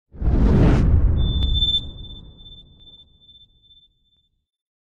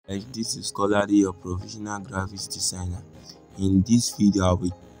This is Scholarly, your professional graphics designer. In this video, I'll be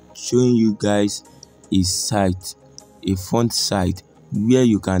showing you guys a font site where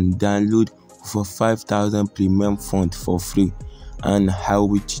you can download for 5,000 premium font for free, and I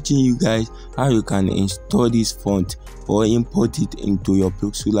will be teaching you guys how you can install this font or import it into your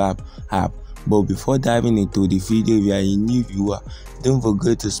Pixellab app. But before diving into the video, if you are a new viewer, don't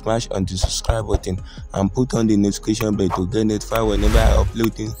forget to smash on the subscribe button and put on the notification bell to get notified whenever I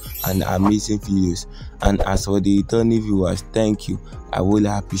upload an amazing videos. And as for the returning viewers, thank you, I will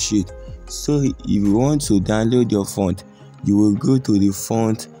appreciate. So if you want to download your font, you will go to the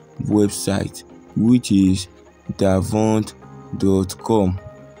font website, which is davont.com.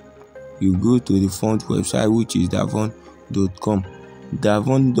 You go to the font website, which is davont.com.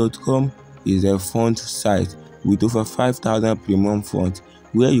 davont.com is a font site with over 5,000 premium fonts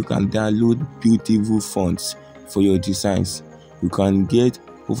where you can download beautiful fonts for your designs. You can get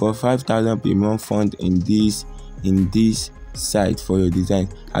over 5,000 premium fonts in this site for your design.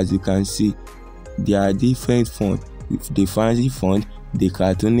 As you can see, there are different fonts: the fancy font, the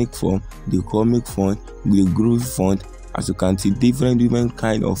cartoonic font, the comic font, the groove font. As you can see, different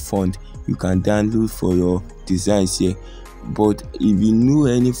kind of font you can download for your designs here. But if you know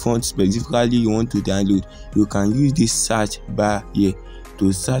any font specifically you want to download, you can use this search bar here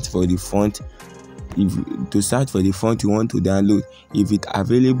to search for the font. You want to download. If it's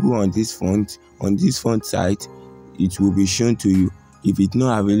available on this font site, it will be shown to you. If it's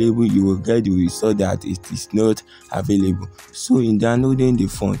not available, you will get the result that it is not available. So in downloading the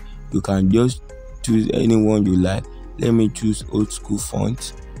font, you can just choose any one you like. Let me choose old school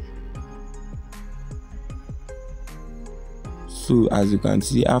font. So as you can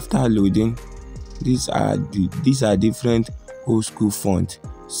see, after loading, these are different old school fonts.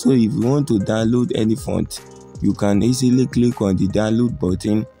 So if you want to download any font, you can easily click on the download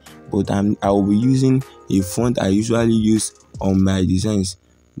button. But I will be using a font I usually use on my designs.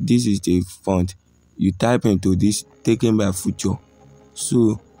 This is the font. You type into this, Taken by Future.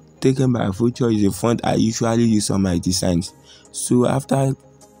 So Taken by Future is a font I usually use on my designs. So after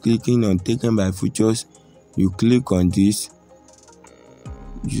clicking on Taken by Futures, you click on this.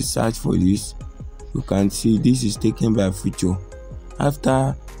 You search for this. You can see this is Taken by Future.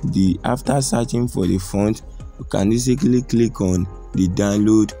 After searching for the font, you can easily click on the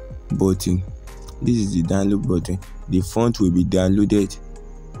download button. This is the download button. The font will be downloaded.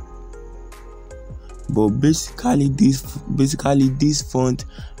 But basically this font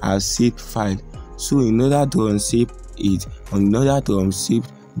has saved file. So in order to unzip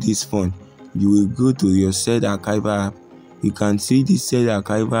this font, you will go to your ZAchiver app. You can see the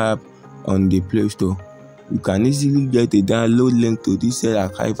ZAchiver app on the Play Store. You can easily get a download link to this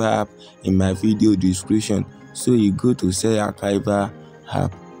ZAchiver app in my video description. So you go to ZAchiver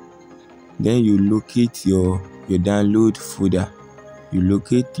app. Then you locate your download folder. You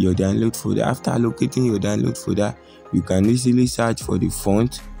locate your download folder. After locating your download folder, you can easily search for the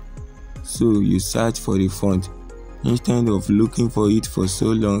font. So you search for the font. Instead of looking for it for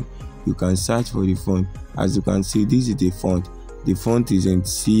so long, you can search for the font. As you can see, this is the font. The font is in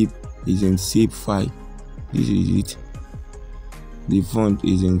zip file. This is it. The font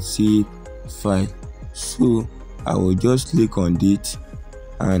is in zip file. So I will just click on it,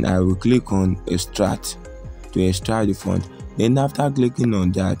 and I will click on extract to extract the font. Then after clicking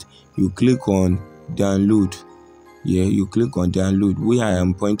on that, you click on download. Yeah, you click on download where I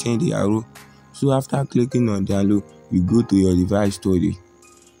am pointing the arrow. So after clicking on download, you go to your device storage.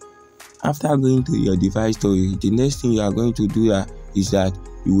 After going to your device storage, the next thing you are going to do is that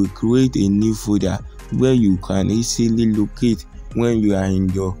you will create a new folder where you can easily locate when you are in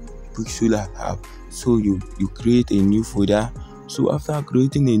your Pixellab app. So you create a new folder. So after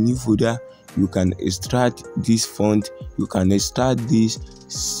creating a new folder, you can extract this font. You can extract this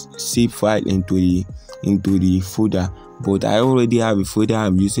zip file into the folder. But I already have a folder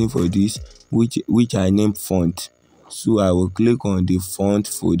I'm using for this, which I named font. So I will click on the font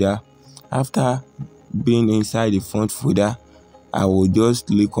folder. After being inside the font folder, I will just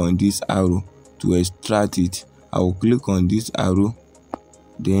click on this arrow to extract it. I will click on this arrow,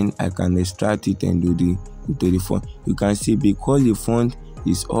 then I can extract it into the font. You can see because the font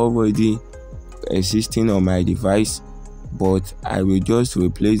is already existing on my device, but I will just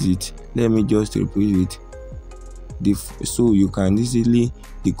replace it. Let me just replace it. So you can easily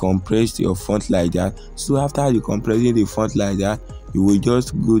decompress your font like that. So after decompressing the font like that, you will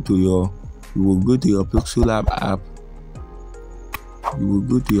just go to your Pixellab app. You will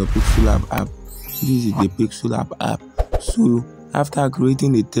go to your Pixellab app. This is the Pixellab app. So after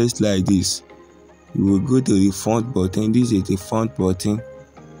creating a text like this, you will go to the font button. This is the font button.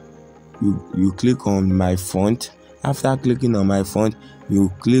 you click on my font. After clicking on my font, you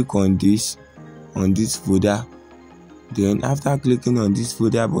click on this folder. Then after clicking on this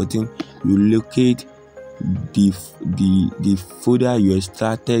folder button, you locate the folder you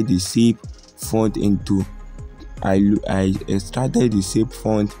extracted the shape font into. I extracted the shape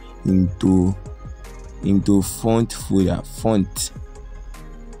font into font folder, font.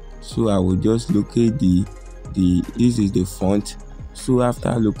 So I will just locate this is the font. So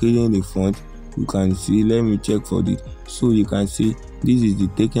after locating the font, you can see, let me check for this. So you can see this is the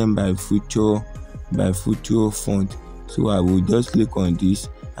taken by future font. So I will just click on this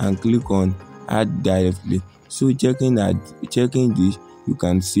and click on add directly. So checking this, you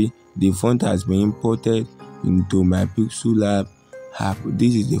can see the font has been imported into my Pixellab app.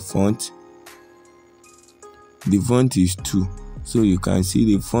 This is the font. The font is 2. So you can see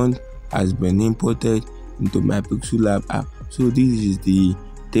the font has been imported into my Pixellab app. So this is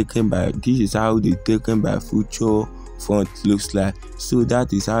how the taken by future font looks like. So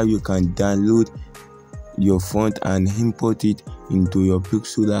that is how you can download your font and import it into your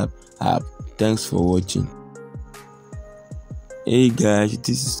Pixellab app. Thanks for watching. Hey guys,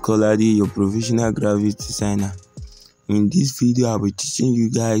 this is Kolade, your professional graphic designer. In this video, I'll be teaching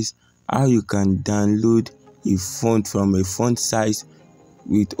you guys how you can download a font from a font size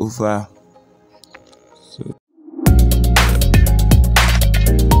with over